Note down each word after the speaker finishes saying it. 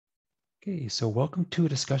Okay, so welcome to a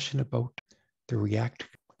discussion about the React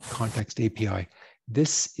Context API.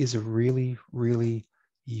 This is a really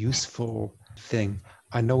useful thing.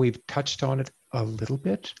 I know we've touched on it a little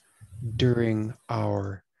bit during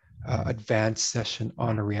our advanced session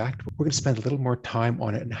on React. We're going to spend a little more time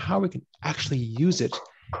on it and how we can actually use it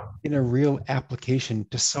in a real application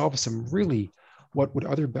to solve some really what would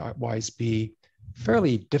otherwise be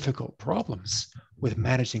fairly difficult problems with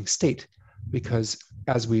managing state. Because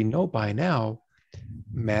as we know by now,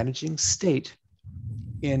 managing state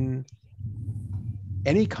in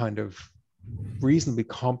any kind of reasonably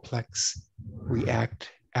complex React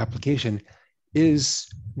application is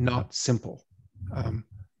not simple.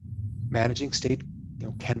 Managing state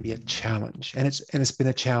can be a challenge, and it's been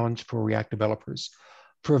a challenge for React developers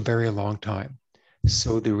for a very long time.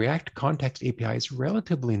 So the React Context API is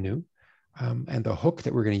relatively new, and the hook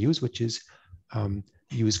that we're going to use, which is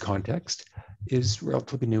use context, is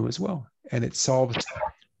relatively new as well. And it solves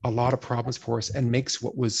a lot of problems for us and makes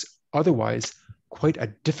what was otherwise quite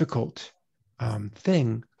a difficult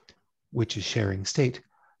thing, which is sharing state,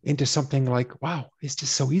 into something like, wow, it's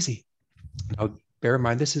just so easy. Now, bear in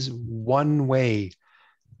mind, this is one way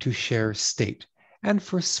to share state. And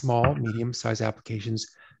for small, medium-sized applications,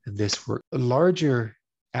 this works. Larger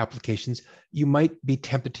applications, you might be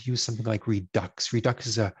tempted to use something like Redux. Redux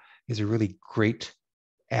is a really great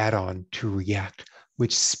add-on to React,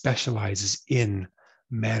 which specializes in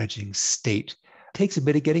managing state. It takes a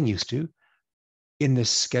bit of getting used to. In the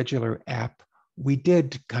scheduler app, we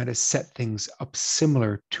did kind of set things up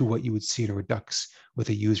similar to what you would see in Redux with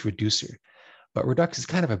a use reducer. But Redux is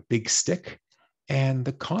kind of a big stick, and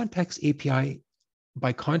the context API,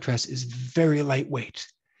 by contrast, is very lightweight.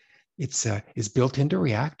 It's built into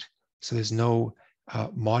React, so there's no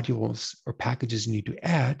modules or packages you need to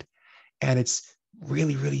add, and it's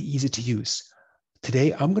really easy to use.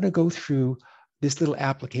 Today, I'm going to go through this little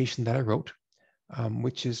application that I wrote,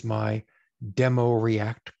 which is my demo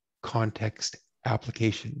React context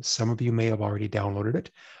application. Some of you may have already downloaded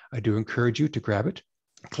it. I do encourage you to grab it,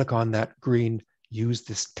 click on that green use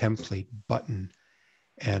this template button,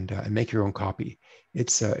 and make your own copy.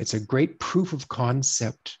 It's a great proof of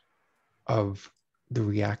concept of the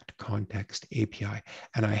React Context API.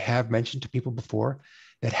 And I have mentioned to people before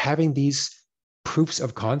that having these proofs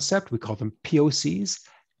of concept, we call them POCs,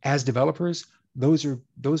 as developers, those are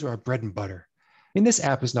our bread and butter. And this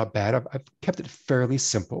app is not bad. I've kept it fairly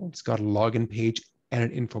simple. It's got a login page and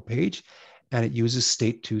an info page, and it uses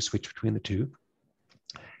state to switch between the two.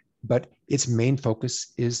 But its main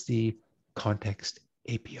focus is the context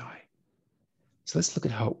API. So let's look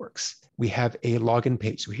at how it works. We have a login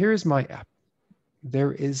page. So here is my app.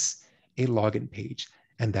 There is a login page,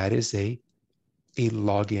 and that is a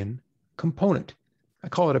login component. I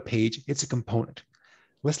call it a page. It's a component.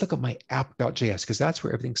 Let's look at my app.js because that's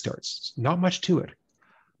where everything starts. Not much to it.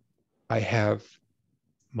 I have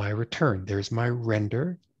my return. There's my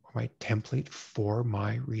render, or my template for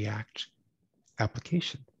my React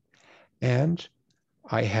application. And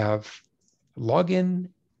I have login,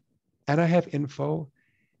 and I have info.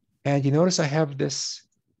 And you notice I have this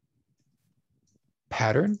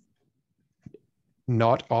pattern,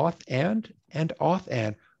 not auth and auth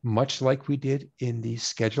and, much like we did in the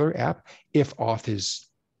scheduler app. If auth is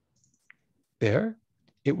there,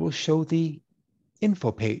 it will show the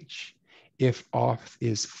info page. If auth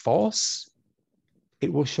is false,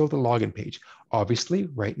 it will show the login page. Obviously,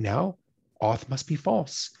 right now, auth must be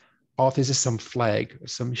false. Auth is some flag,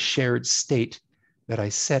 some shared state that I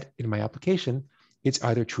set in my application. It's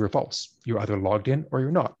either true or false. You're either logged in or you're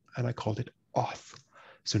not, and I called it auth.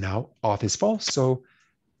 So now auth is false, so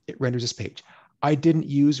it renders this page. I didn't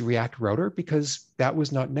use React Router because that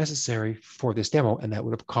was not necessary for this demo, and that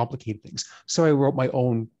would have complicated things. So I wrote my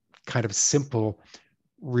own kind of simple,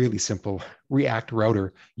 really simple React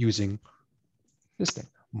Router using this thing,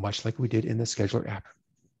 much like we did in the scheduler app.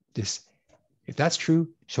 If that's true,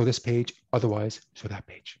 show this page. Otherwise, show that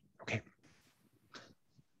page. Okay.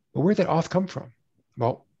 But where did that auth come from?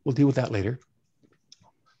 Well, we'll deal with that later.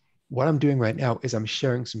 What I'm doing right now is I'm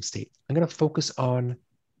sharing some state. I'm going to focus on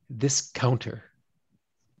this counter.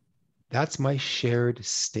 That's my shared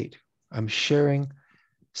state. I'm sharing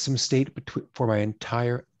some state for my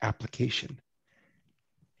entire application.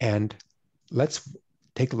 And let's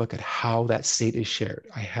take a look at how that state is shared.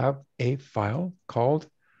 I have a file called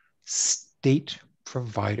state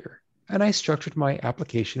provider, and I structured my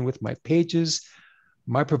application with my pages,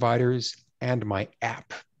 my providers, and my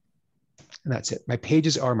app. And that's it. My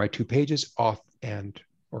pages are my two pages, auth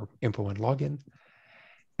or info and login.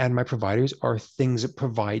 And my providers are things that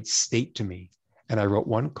provide state to me. And I wrote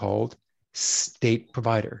one called state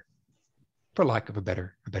provider. for lack of a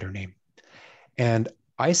better name. And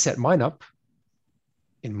I set mine up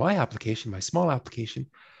in my application, my small application,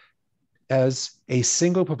 as a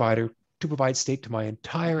single provider to provide state to my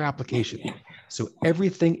entire application. So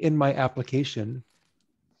everything in my application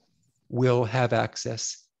will have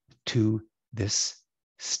access to this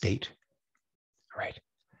state. All right.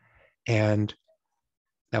 And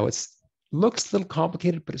now it looks a little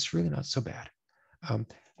complicated, but it's really not so bad.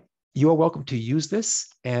 You are welcome to use this,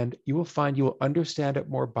 and you will find you will understand it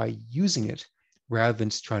more by using it rather than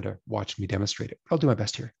just trying to watch me demonstrate it. I'll do my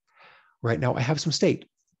best here. Right now, I have some state.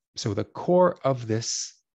 So the core of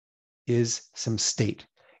this is some state.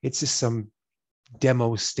 It's just some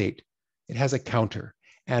demo state. It has a counter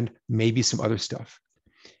and maybe some other stuff.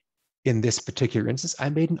 In this particular instance, I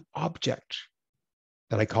made an object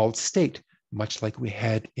that I called state, much like we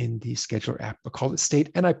had in the scheduler app. I called it state,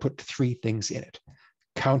 and I put 3 things in it: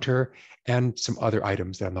 counter and some other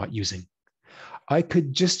items that I'm not using. I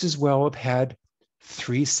could just as well have had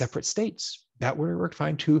 3 separate states. That would have worked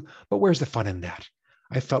fine too, but where's the fun in that?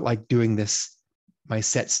 I felt like doing this, my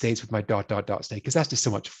set states with my ... state, because that's just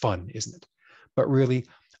so much fun, isn't it? But really,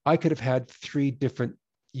 I could have had 3 different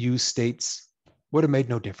use states, would have made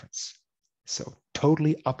no difference. So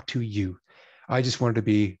totally up to you. I just wanted to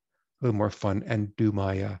be a little more fun and do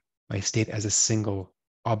my state as a single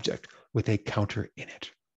object with a counter in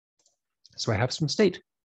it. So I have some state.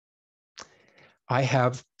 I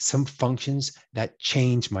have some functions that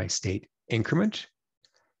change my state: increment,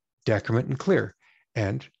 decrement, and clear.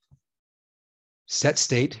 And set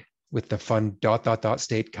state with the fun ...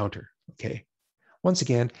 state counter. Okay. Once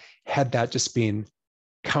again, had that just been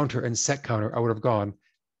counter and set counter, I would have gone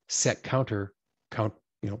set counter, count,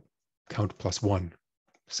 count +1.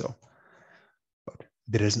 So, but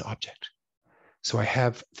that is an object. So I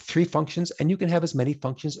have 3 functions, and you can have as many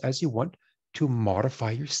functions as you want to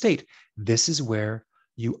modify your state. This is where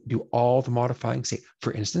you do all the modifying state.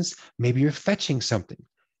 For instance, maybe you're fetching something.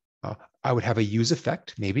 I would have a use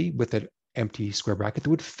effect, maybe with an empty square bracket, that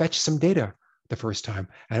would fetch some data the first time,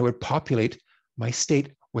 and it would populate my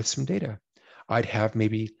state with some data. I'd have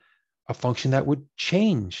maybe a function that would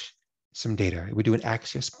change some data. It would do an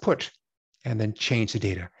access put and then change the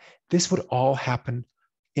data. This would all happen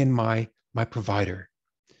in my provider.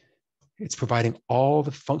 It's providing all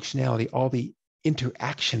the functionality, all the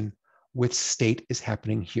interaction with state is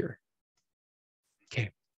happening here.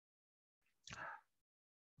 Okay.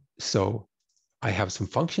 So I have some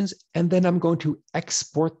functions, and then I'm going to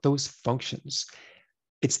export those functions.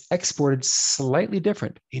 It's exported slightly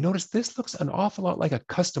different. You notice this looks an awful lot like a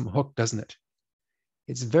custom hook, doesn't it?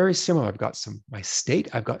 It's very similar. I've got my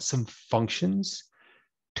state. I've got some functions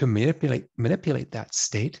to manipulate that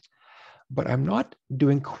state, but I'm not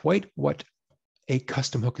doing quite what a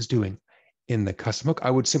custom hook is doing. In the custom hook,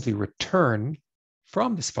 I would simply return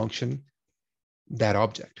from this function that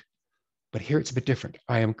object. But here it's a bit different.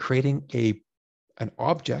 I am creating an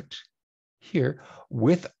object here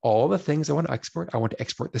with all the things I want to export. I want to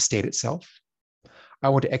export the state itself. I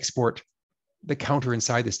want to export the counter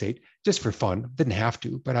inside the state just for fun. Didn't have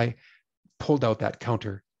to, but I pulled out that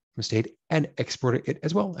counter from state and exported it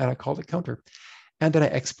as well. And I called it counter. And then I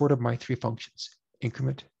exported my 3 functions: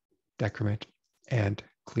 increment, decrement, and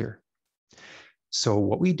clear. So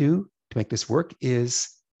what we do to make this work is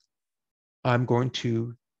I'm going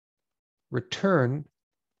to return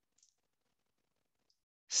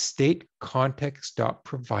state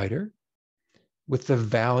context.provider with the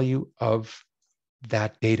value of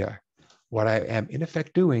that data. What I am in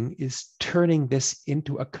effect doing is turning this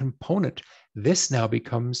into a component. This now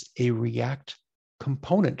becomes a React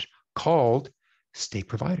component called state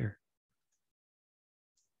provider.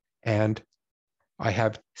 And I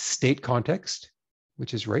have state context,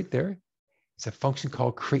 which is right there. It's a function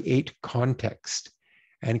called create context.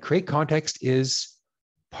 And create context is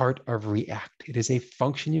part of React. It is a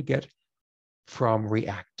function you get from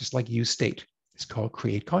React, just like use state. It's called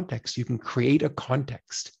create context. You can create a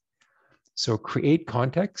context. So create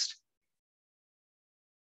context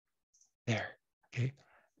there, okay?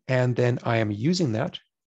 And then I am using that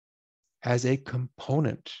as a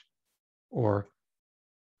component, or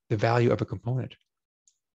the value of a component.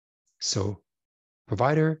 So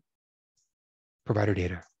provider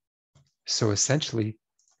data. So essentially,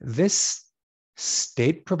 this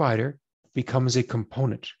state provider becomes a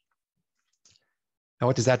component. Now,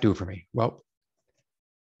 what does that do for me? Well,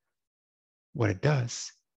 what it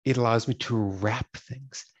does, it allows me to wrap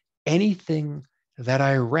things. Anything that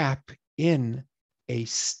I wrap in a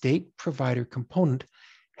state provider component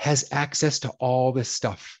has access to all this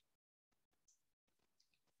stuff.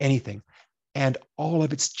 Anything. And all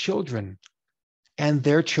of its children and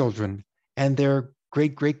their children and their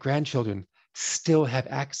great-great-grandchildren still have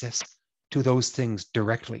access to those things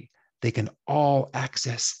directly. They can all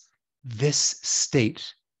access this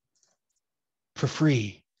state for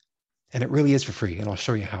free. And it really is for free, and I'll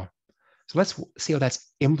show you how. So let's see how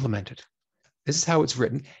that's implemented. This is how it's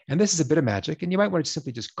written, and this is a bit of magic, and you might want to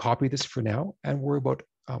simply just copy this for now and worry about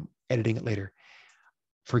editing it later.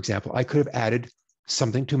 For example, I could have added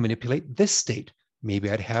something to manipulate this state. Maybe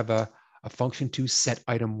I'd have a function to set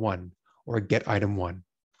item 1 or get item 1.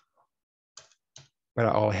 But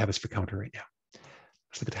all I have is for counter right now.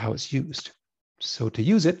 Let's look at how it's used. So to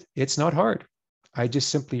use it, it's not hard. I just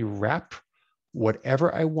simply wrap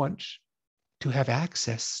whatever I want to have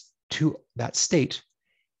access to that state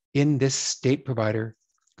in this state provider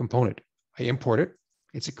component. I import it.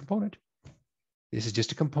 It's a component. This is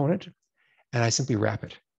just a component, and I simply wrap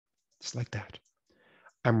it just like that.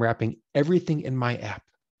 I'm wrapping everything in my app.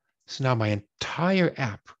 So now my entire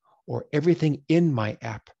app, or everything in my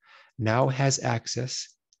app, now has access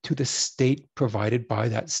to the state provided by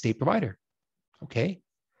that state provider. Okay?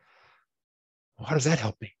 Well, how does that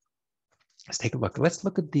help me? Let's take a look. Let's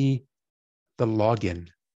look at the login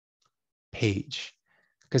page,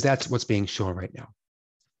 because that's what's being shown right now.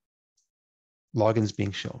 Login's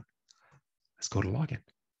being shown. Let's go to login.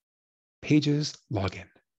 Pages, login.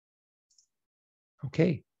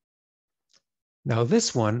 Okay. Now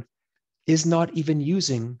this one is not even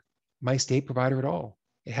using my state provider at all.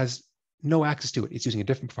 It has no access to it. It's using a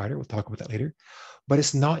different provider. We'll talk about that later. But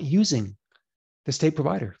it's not using the state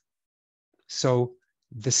provider. So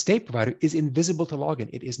the state provider is invisible to login.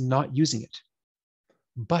 It is not using it.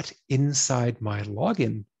 But inside my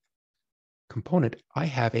login component, I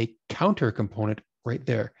have a counter component right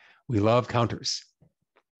there. We love counters.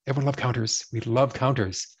 Everyone loves counters. We love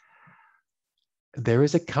counters. There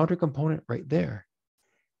is a counter component right there.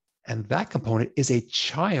 And that component is a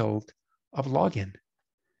child of login.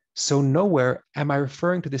 So nowhere am I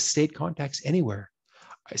referring to the state context anywhere.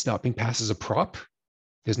 It's not being passed as a prop.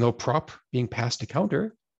 There's no prop being passed to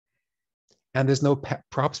counter. And there's no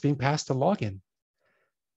props being passed to login.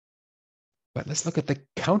 But let's look at the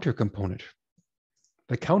counter component.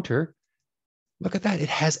 The counter, look at that. It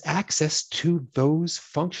has access to those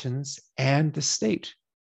functions and the state.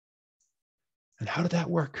 And how did that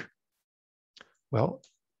work? Well,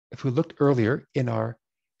 if we looked earlier in our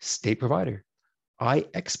state provider, I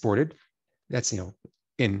exported, that's,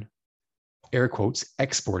 in air quotes,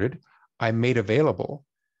 exported, I made available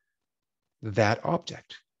that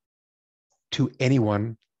object to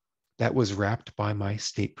anyone that was wrapped by my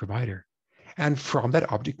state provider. And from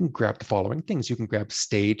that object, you can grab the following things. You can grab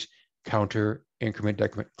state, counter, increment,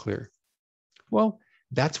 decrement, clear. Well,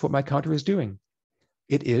 that's what my counter is doing.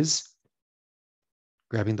 It is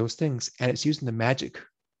grabbing those things, and it's using the magic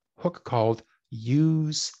hook called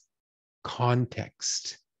use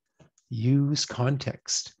context. Use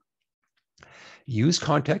context. Use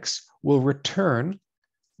context will return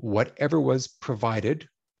whatever was provided,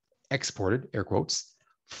 exported, air quotes,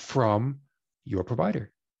 from your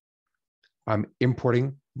provider. I'm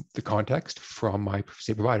importing the context from my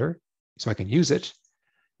state provider so I can use it.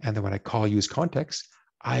 And then when I call use context,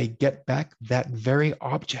 I get back that very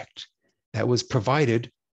object that was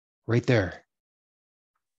provided right there.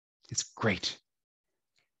 It's great.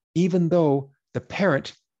 Even though the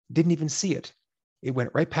parent didn't even see it, it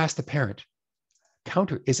went right past the parent.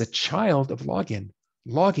 Counter is a child of login.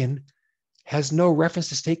 Login has no reference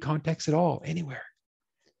to state context at all, anywhere.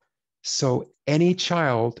 So any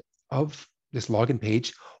child of this login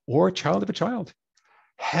page or child of a child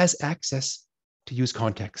has access to use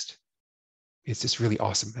context. It's just really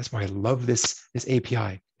awesome. That's why I love this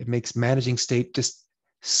API. It makes managing state just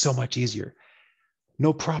so much easier.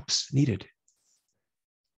 No props needed.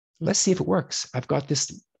 Let's see if it works. I've got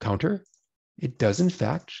this counter. It does, in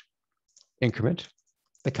fact, increment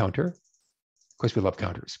the counter. Of course, we love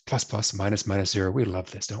counters. Plus, plus, minus, minus, 0. We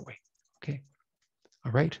love this, don't we? Okay.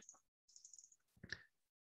 All right.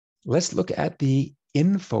 Let's look at the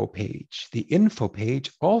info page. The info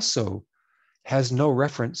page also has no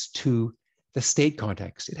reference to the state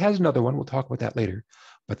context. It has another one. We'll talk about that later.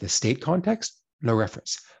 But the state context, no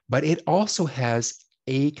reference. But it also has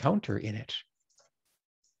a counter in it.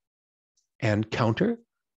 And counter,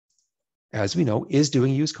 as we know, is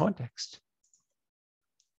doing use context.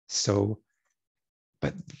 So,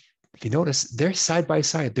 but if you notice, they're side by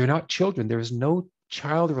side. They're not children. There is no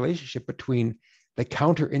child relationship between the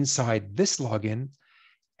counter inside this login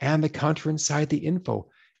and the counter inside the info.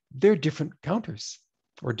 They're different counters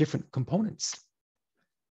or different components,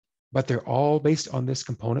 but they're all based on this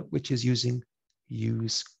component, which is using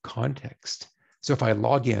use context. So if I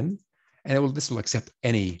log in, and this will accept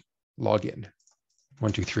any log in.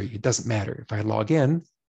 1, 2, 3. It doesn't matter. If I log in,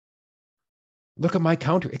 look at my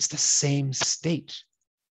counter. It's the same state.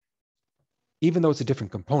 Even though it's a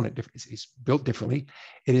different component, it's built differently,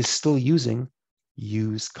 it is still using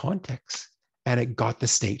use context. And it got the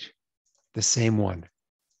state, the same one,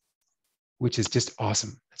 which is just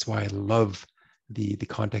awesome. That's why I love the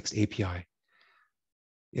context API.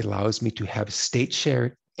 It allows me to have state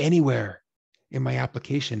shared anywhere in my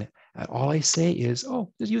application. And all I say is,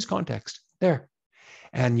 oh, just use context there.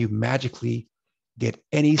 And you magically get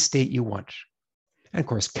any state you want. And of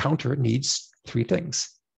course, counter needs 3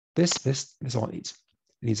 things. This is all it needs.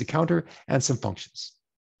 It needs a counter and some functions.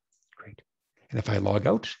 Great. And if I log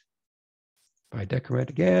out, if I decrement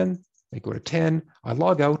again, I go to 10, I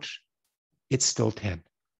log out, it's still 10.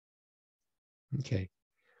 Okay.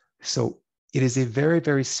 So it is a very,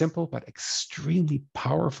 very simple but extremely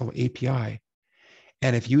powerful API.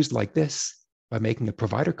 And if used like this, by making a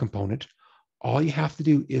provider component, all you have to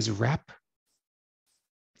do is wrap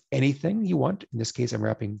anything you want. In this case, I'm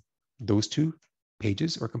wrapping those 2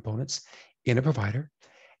 pages or components in a provider.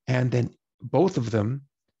 And then both of them,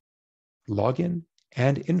 login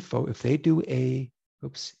and info, if they do a,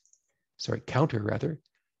 counter rather,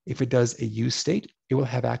 if it does a use state, it will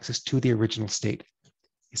have access to the original state.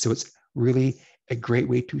 So it's really a great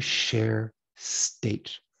way to share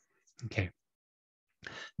state. Okay.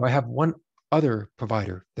 Now I have one other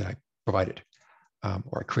provider that I provided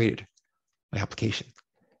or I created my application,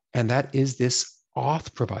 and that is this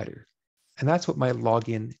auth provider. And that's what my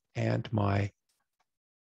login and my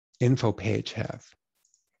info page have.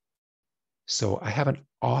 So I have an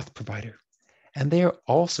auth provider, and they are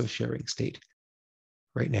also sharing state.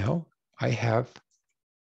 Right now, I have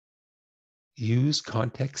use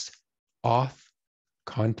context, auth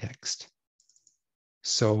context.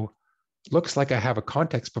 So looks like I have a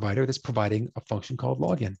context provider that's providing a function called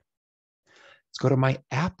login. Let's go to my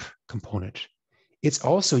app component. It's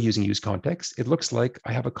also using use context. It looks like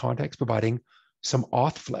I have a context providing some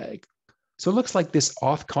auth flag. So it looks like this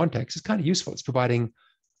auth context is kind of useful. It's providing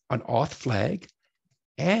an auth flag,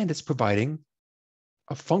 and it's providing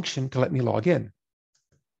a function to let me log in.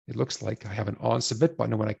 It looks like I have an on submit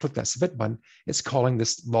button, and when I click that submit button, it's calling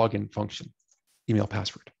this login function, email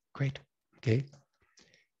password. Great. Okay.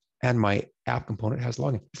 And my app component has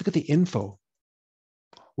login. Let's look at the info.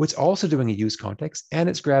 It's also doing a use context, and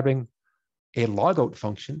it's grabbing a logout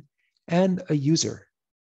function and a user.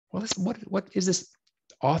 Well, what is this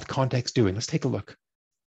auth context doing? Let's take a look.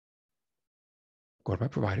 Go to my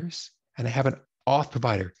providers, and I have an auth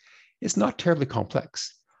provider. It's not terribly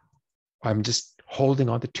complex. I'm just holding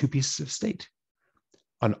on to 2 pieces of state.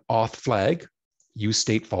 An auth flag, use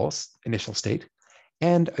state false, initial state,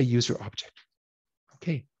 and a user object.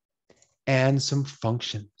 Okay. And some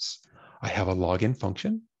functions. I have a login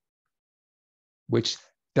function, which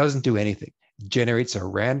doesn't do anything. Generates a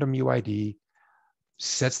random UID,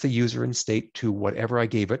 sets the user in state to whatever I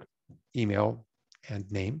gave it, email and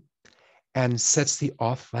name, and sets the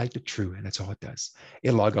auth flag to true, and that's all it does. A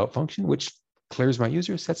logout function, which clears my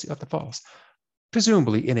user, sets it out to false.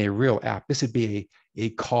 Presumably in a real app, this would be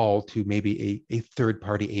a call to maybe a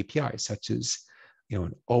third-party API, such as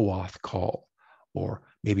an OAuth call, or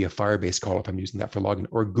maybe a Firebase call if I'm using that for login,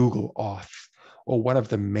 or Google Auth, or one of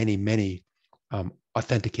the many, many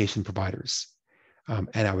authentication providers.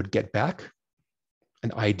 And I would get back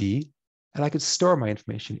an ID, and I could store my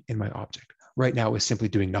information in my object. Right now, it's simply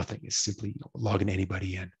doing nothing. It's simply logging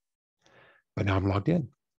anybody in. But now I'm logged in.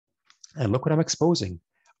 And look what I'm exposing.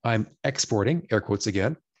 I'm exporting, air quotes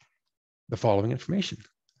again, the following information: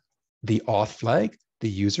 the auth flag, the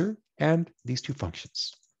user, and these 2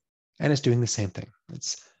 functions. And it's doing the same thing.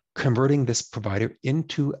 It's converting this provider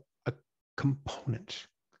into a component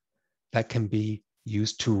that can be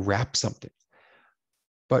used to wrap something.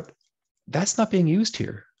 But that's not being used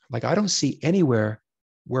here. Like, I don't see anywhere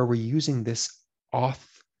where we're using this auth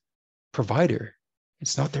provider.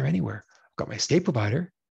 It's not there anywhere. I've got my state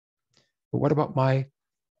provider, but what about my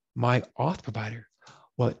auth provider?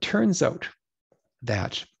 Well, it turns out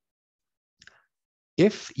that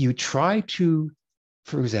if you try to,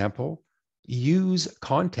 for example, use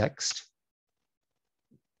context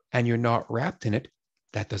and you're not wrapped in it,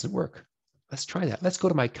 that doesn't work. Let's try that. Let's go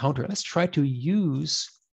to my counter. Let's try to use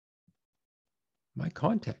my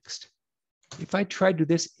context. If I try to do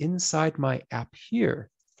this inside my app here,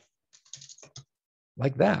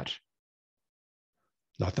 like that,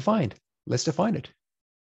 not defined. Let's define it.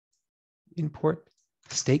 Import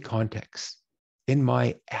state context in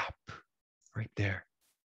my app right there.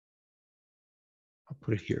 I'll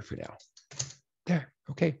put it here for now. There,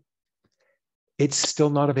 okay. It's still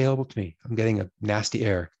not available to me. I'm getting a nasty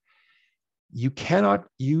error. You cannot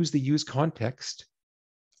use the use context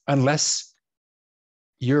unless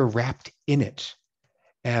you're wrapped in it.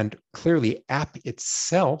 And clearly, app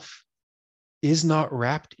itself is not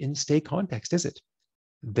wrapped in state context, is it?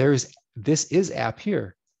 This is app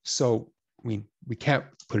here. So, I mean, we can't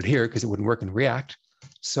put it here because it wouldn't work in React.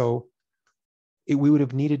 So we would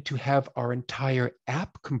have needed to have our entire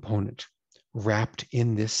app component wrapped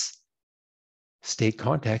in this state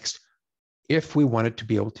context if we wanted to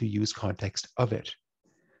be able to use context of it.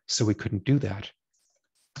 So we couldn't do that.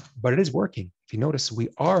 But it is working. If you notice, we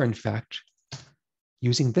are, in fact,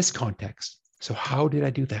 using this context. So how did I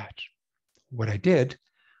do that? What I did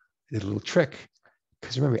a little trick,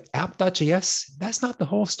 because remember, app.js, that's not the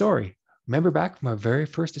whole story. Remember back from our very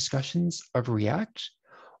first discussions of React?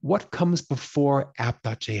 What comes before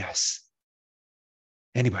app.js?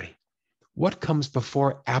 Anybody? What comes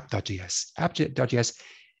before app.js? App.js,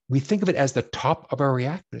 we think of it as the top of our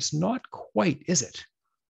React, but it's not quite, is it?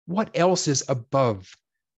 What else is above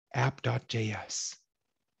app.js?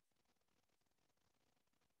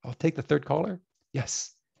 I'll take the third caller.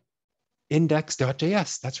 Yes.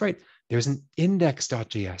 Index.js. That's right. There's an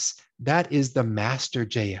index.js. That is the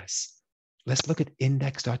master.js. Let's look at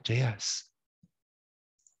index.js.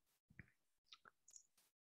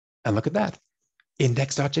 And look at that.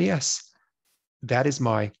 Index.js. That is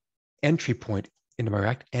my entry point into my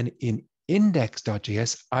React. And in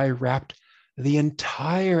index.js, I wrapped the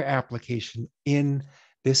entire application in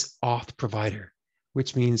this auth provider,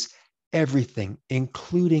 which means everything,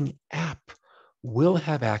 including app, will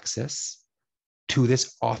have access to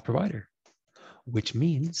this auth provider, which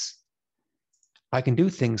means I can do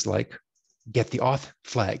things like get the auth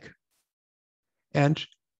flag. And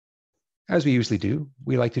as we usually do,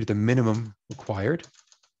 we like to do the minimum required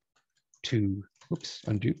to, oops,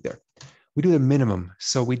 undo there. We do the minimum,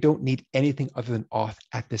 so we don't need anything other than auth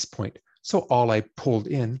at this point. So all I pulled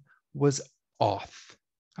in was auth.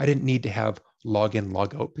 I didn't need to have login,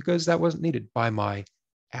 logout because that wasn't needed by my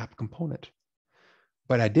app component.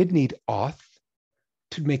 But I did need auth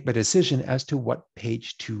to make my decision as to what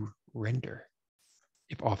page to render.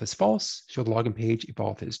 If auth is false, show the login page. If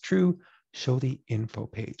auth is true, show the info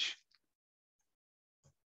page.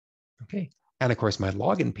 Okay, and of course my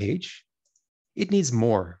login page, it needs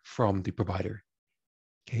more from the provider.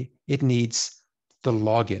 Okay, it needs the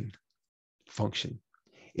login function.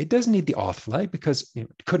 It doesn't need the auth flag because it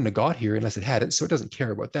couldn't have got here unless it had it, so it doesn't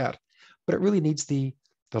care about that. But it really needs the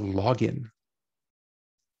login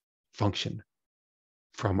function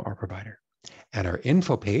from our provider. And our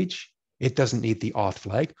info page, it doesn't need the auth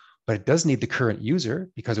flag, but it does need the current user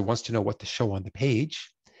because it wants to know what to show on the page,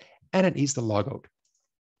 and it needs the logout.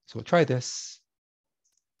 So we'll try this,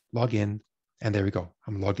 log in, and there we go.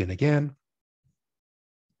 I'm logged in again.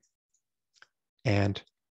 And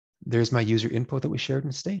there's my user info that we shared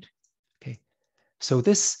in state. Okay, so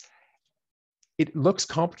this, it looks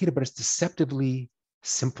complicated, but it's deceptively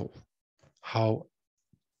simple how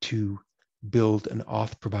to build an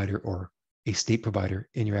auth provider or a state provider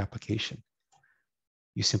in your application.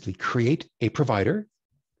 You simply create a provider, in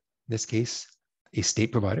this case, a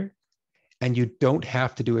state provider, and you don't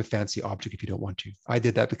have to do a fancy object if you don't want to. I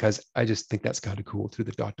did that because I just think that's kind of cool through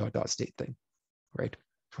the ... state thing, right?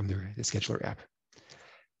 From the scheduler app.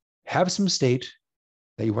 Have some state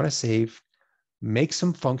that you want to save, make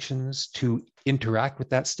some functions to interact with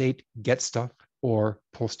that state, get stuff or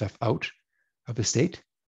pull stuff out of the state,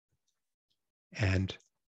 and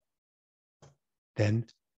then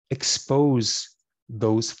expose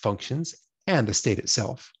those functions and the state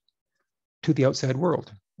itself to the outside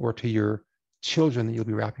world or to your children that you'll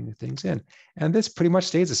be wrapping the things in. And this pretty much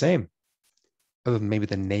stays the same, other than maybe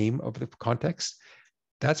the name of the context.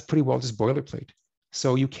 That's pretty well just boilerplate.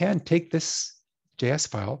 So you can take this JS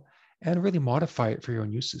file and really modify it for your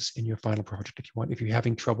own uses in your final project if you want. If you're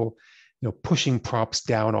having trouble, pushing props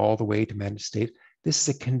down all the way to manage state, this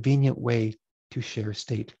is a convenient way to share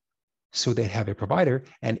state. So they have a provider,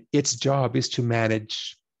 and its job is to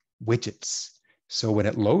manage widgets. So when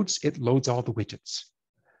it loads all the widgets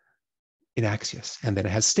in Axios, and then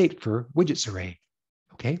it has state for widgets array.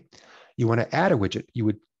 Okay, you want to add a widget, you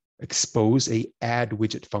would expose a add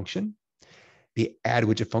widget function. The add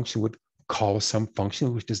widget function would call some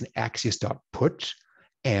function which does an Axios.put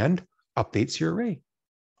and updates your array.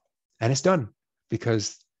 And it's done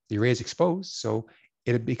because the array is exposed, so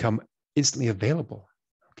it'll become instantly available.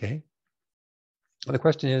 Okay. Well, the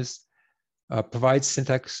question is, provide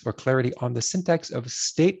syntax or clarity on the syntax of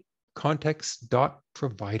state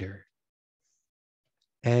context.provider.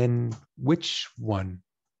 And which one?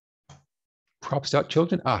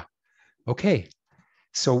 Props.children? Ah, okay.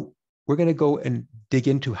 So we're going to go and dig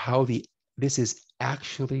into how the this is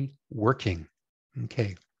actually working.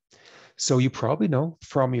 Okay. So you probably know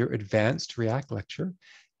from your advanced React lecture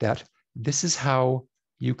that this is how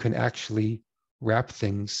you can actually wrap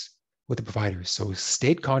things with the providers. So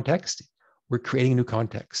state context, we're creating a new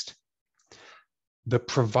context. The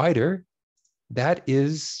provider, that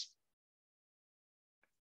is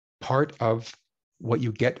part of what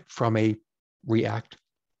you get from a React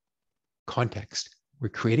context. We're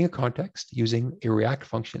creating a context using a React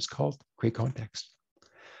function. It's called create context.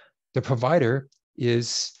 The provider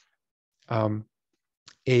is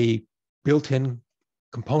a built-in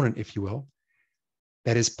component, if you will,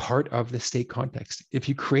 that is part of the state context. If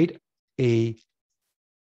you create a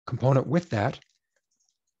component with that,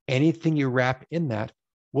 anything you wrap in that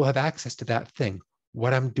will have access to that thing.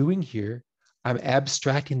 What I'm doing here, I'm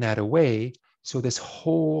abstracting that away, so this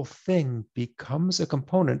whole thing becomes a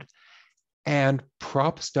component, and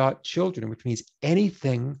props.children, which means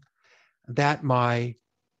anything that my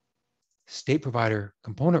state provider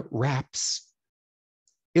component wraps,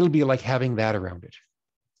 it'll be like having that around it.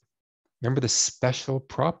 Remember the special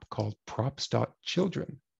prop called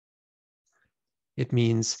props.children? It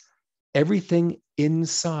means everything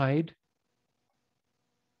inside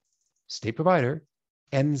state provider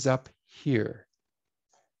ends up here.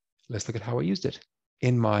 Let's look at how I used it.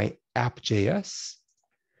 In my app.js,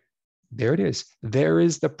 there it is. There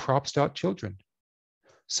is the props.children.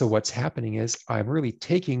 So what's happening is I'm really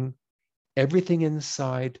taking everything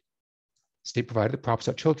inside state provider, the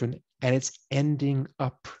props.children, and it's ending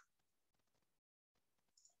up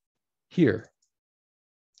here.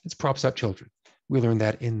 It's props.children. We learned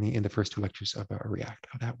that in the first 2 lectures of React,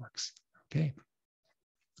 how that works. Okay.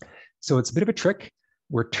 So it's a bit of a trick.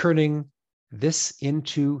 We're turning this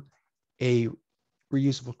into a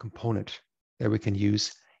reusable component that we can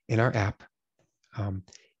use in our app.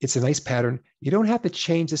 It's a nice pattern. You don't have to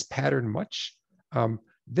change this pattern much.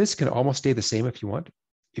 This can almost stay the same if you want.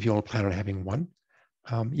 If you only plan on having one,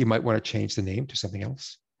 you might want to change the name to something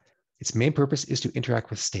else. Its main purpose is to interact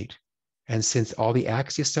with state. And since all the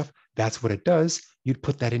Axia stuff, that's what it does, you'd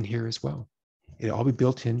put that in here as well. It'll all be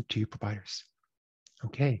built into your providers.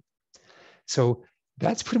 Okay. So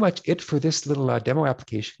that's pretty much it for this little demo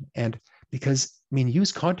application. And because, I mean,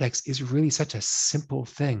 use context is really such a simple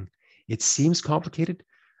thing. It seems complicated.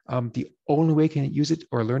 The only way you can use it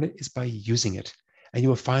or learn it is by using it. And you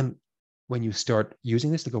will find when you start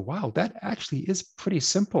using this to go, wow, that actually is pretty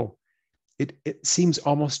simple. It seems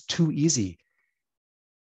almost too easy.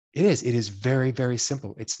 It is very, very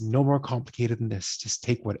simple. It's no more complicated than this. Just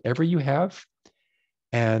take whatever you have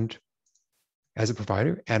and as a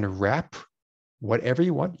provider and wrap whatever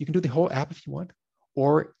you want. You can do the whole app if you want,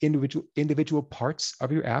 or individual parts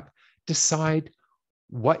of your app. Decide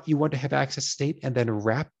what you want to have access to state and then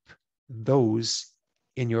wrap those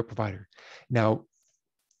in your provider. Now,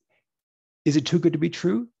 is it too good to be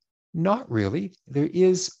true? Not really. There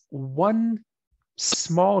is one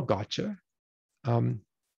small gotcha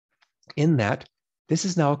in that this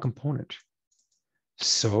is now a component.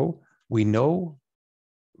 So we know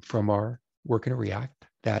from our work in React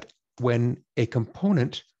that when a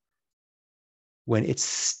component, when its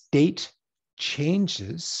state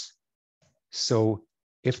changes, so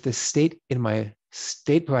if the state in my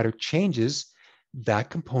state provider changes, that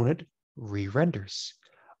component re-renders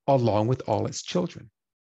along with all its children.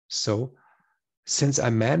 So since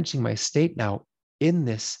I'm managing my state now in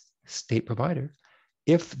this state provider,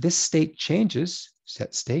 if this state changes,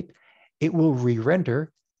 set state, it will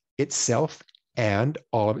re-render itself and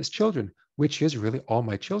all of its children, which is really all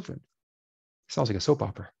my children. Sounds like a soap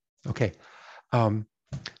opera. Okay.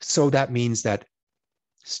 So that means that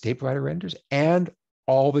state provider renders and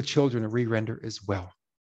all the children re-render as well.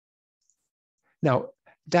 Now,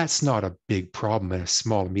 that's not a big problem in a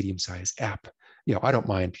small, medium-sized app. I don't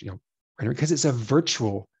mind, rendering because it's a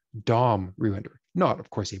virtual DOM re-render, not, of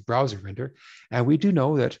course, a browser render. And we do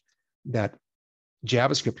know that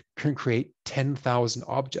JavaScript can create 10,000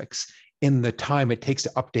 objects in the time it takes to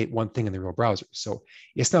update one thing in the real browser. So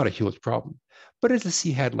it's not a huge problem. But if the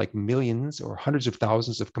C had like millions or hundreds of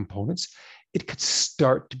thousands of components, it could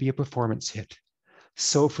start to be a performance hit.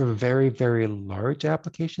 So for very, very large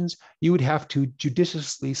applications, you would have to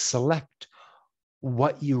judiciously select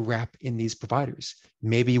what you wrap in these providers.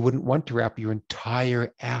 Maybe you wouldn't want to wrap your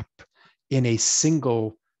entire app in a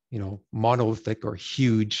single, monolithic or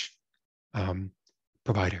huge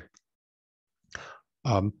provider.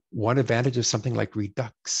 One advantage of something like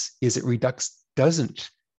Redux is that Redux doesn't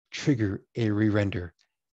trigger a re-render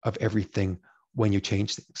of everything when you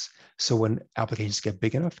change things. So when applications get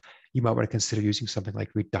big enough, you might want to consider using something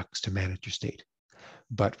like Redux to manage your state.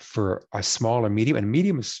 But for a small or medium, and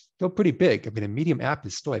medium is still pretty big. I mean, a medium app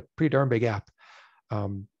is still a pretty darn big app.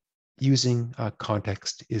 Using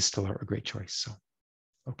context is still a great choice. So,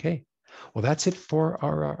 okay. Well, that's it for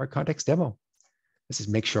our context demo. This is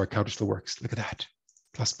make sure our counter still works. Look at that.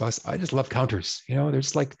 Plus, plus. I just love counters. You know,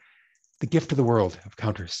 there's like the gift of the world of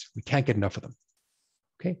counters. We can't get enough of them.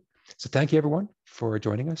 Okay. So thank you, everyone, for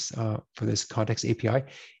joining us for this context API.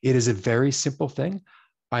 It is a very simple thing.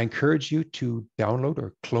 I encourage you to download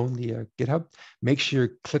or clone the GitHub. Make sure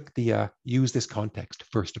you click the use this context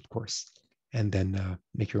first, of course, and then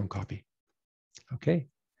make your own copy. Okay.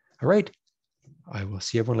 All right. I will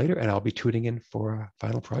see everyone later, and I'll be tuning in for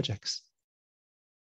final projects.